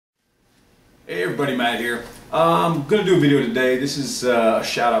Hey everybody, Matt here. I'm going to do a video today. This is a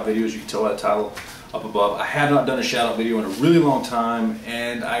shout out video, as you can tell by the title up above. I have not done a shout out video in a really long time,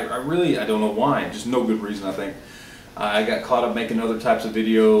 and I don't know why, just no good reason. I think I got caught up making other types of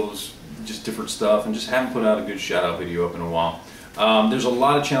videos, just different stuff, and just haven't put out a good shout out video up in a while. There's a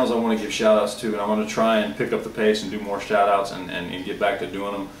lot of channels I want to give shout outs to, and I'm going to try and pick up the pace and do more shout outs and get back to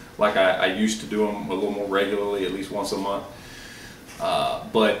doing them like I used to do them a little more regularly, at least once a month.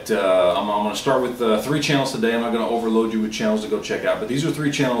 I'm going to start with 3 channels today. I'm not going to overload you with channels to go check out, but these are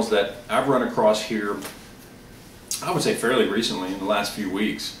 3 channels that I've run across here, I would say fairly recently in the last few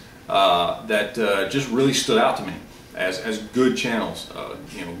weeks, that just really stood out to me as good channels.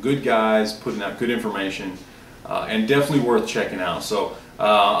 You know, good guys putting out good information, and definitely worth checking out. So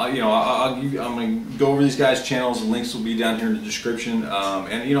I'm going to go over these guys' channels. The links will be down here in the description,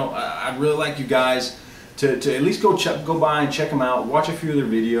 and you know, I'd really like you guys to at least go by and check them out, watch a few of their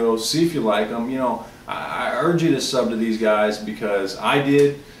videos, see if you like them. You know, I urge you to sub to these guys because I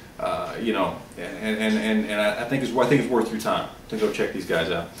did, you know, and I think it's worth your time to go check these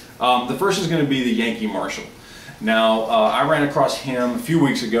guys out. The first is going to be TheYankeeMarshal. Now, I ran across him a few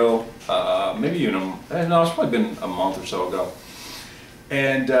weeks ago, maybe even no, it's probably been a month or so ago,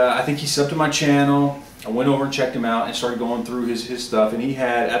 and I think he subbed to my channel. I went over and checked him out and started going through his stuff, and he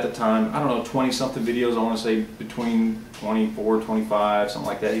had, at the time, I don't know, 20-something videos. I want to say between 24, 25, something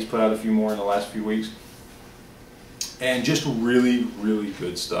like that. He's put out a few more in the last few weeks. And just really, really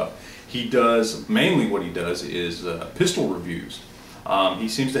good stuff. He does, mainly what he does is pistol reviews. He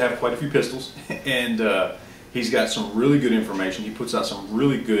seems to have quite a few pistols, and he's got some really good information. He puts out some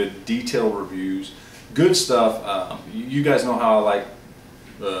really good detailed reviews. Good stuff. You guys know how I like,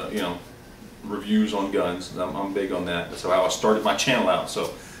 you know, reviews on guns. I'm big on that. That's how I started my channel out.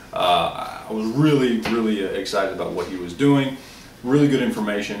 So I was really excited about what he was doing. Really good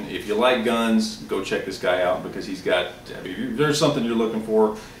information. If you like guns, go check this guy out because he's got, if there's something you're looking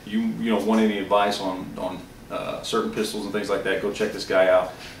for, you know, want any advice on certain pistols and things like that, go check this guy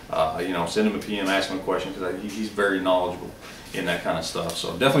out. You know, send him a PM, ask him a question, because he's very knowledgeable in that kind of stuff.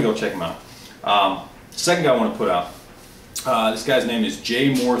 So definitely go check him out. Second guy I want to put out, this guy's name is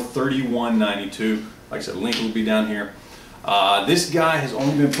JMore3192. Like I said, link will be down here. This guy has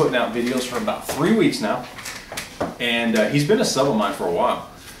only been putting out videos for about 3 weeks now, and he's been a sub of mine for a while.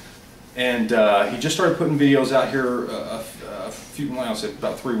 And he just started putting videos out here a few, I don't say,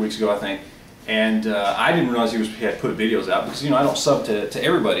 about 3 weeks ago, I think. And I didn't realize he had put videos out because, you know, I don't sub to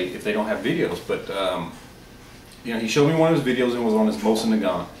everybody if they don't have videos. But you know, he showed me one of his videos and it was on his Mosin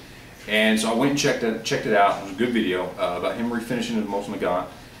Nagant. And so I went and checked it out. It was a good video about him refinishing his Mosin Nagant.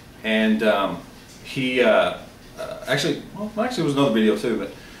 And he actually it was another video too.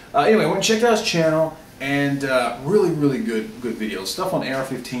 But anyway, I went and checked out his channel, and really good videos. Stuff on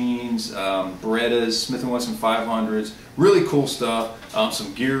AR-15s, Berettas, Smith & Wesson 500s. Really cool stuff.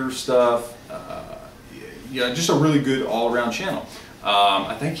 Some gear stuff. Yeah, just a really good all-around channel.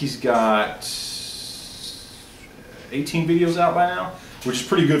 I think he's got 18 videos out by now, which is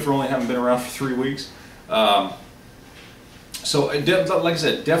pretty good for only having been around for 3 weeks. So like I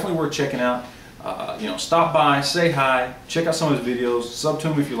said, definitely worth checking out. You know, stop by, say hi, check out some of his videos, sub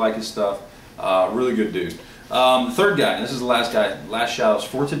to him if you like his stuff. Really good dude. The third guy, and this is the last guy, last shoutouts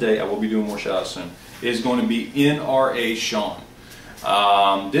for today, I will be doing more shoutouts soon, is going to be NRAshawn.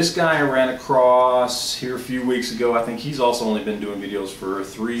 This guy I ran across here a few weeks ago. I think he's also only been doing videos for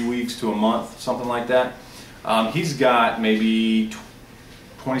 3 weeks to a month, something like that. He's got maybe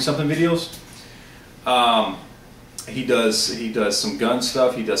 20-something videos. He does some gun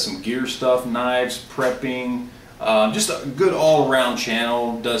stuff. He does some gear stuff, knives, prepping. Just a good all-around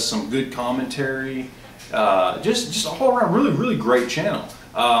channel. Does some good commentary. Just a whole-around really great channel.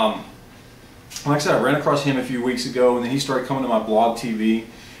 Like I said, I ran across him a few weeks ago, and then he started coming to my blog TV,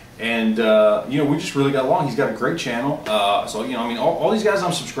 and you know, we just really got along. He's got a great channel. So you know, I mean, all these guys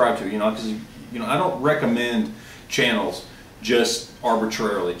I'm subscribed to. You know, because you know, I don't recommend channels just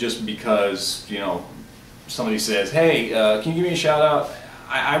arbitrarily, just because, you know, somebody says, hey, can you give me a shout out?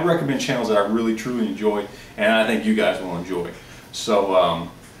 I recommend channels that I really truly enjoy, and I think you guys will enjoy. So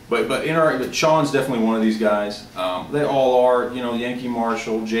but Sean's definitely one of these guys. They all are, you know,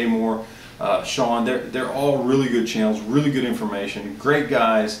 TheYankeeMarshal, J-More, Sean. They're all really good channels, really good information, great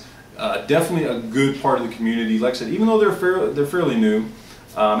guys. Definitely a good part of the community. Like I said, even though they're fairly new,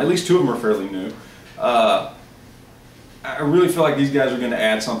 at least 2 of them are fairly new. I really feel like these guys are going to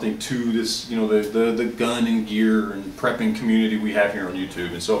add something to this, you know, the gun and gear and prepping community we have here on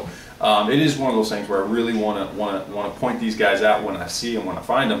YouTube. And so it is one of those things where I really want to point these guys out when I see them, when I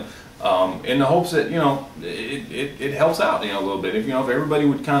find them, in the hopes that, you know, it helps out, you know, a little bit. If, you know, if everybody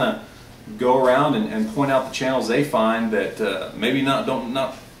would kind of go around and point out the channels they find that maybe not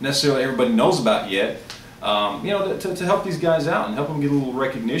necessarily everybody knows about yet. You know, to help these guys out and help them get a little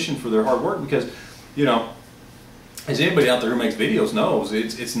recognition for their hard work, because, you know, as anybody out there who makes videos knows,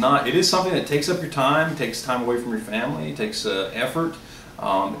 it is something that takes up your time, takes time away from your family, it takes effort,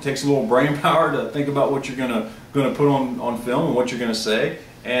 it takes a little brain power to think about what you're gonna put on film and what you're gonna say.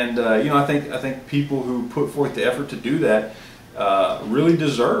 And you know, I think people who put forth the effort to do that really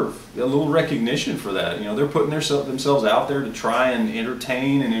deserve a little recognition for that. You know, they're putting themselves out there to try and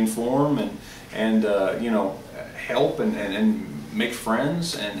entertain and inform and you know, help and make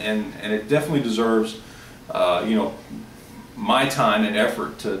friends, and it definitely deserves you know, my time and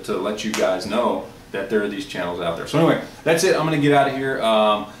effort to let you guys know that there are these channels out there. So anyway, that's it. I'm going to get out of here.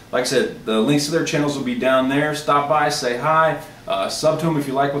 Like I said, the links to their channels will be down there. Stop by, say hi, sub to them if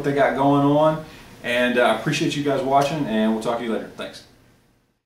you like what they got going on, and I appreciate you guys watching, and we'll talk to you later. Thanks.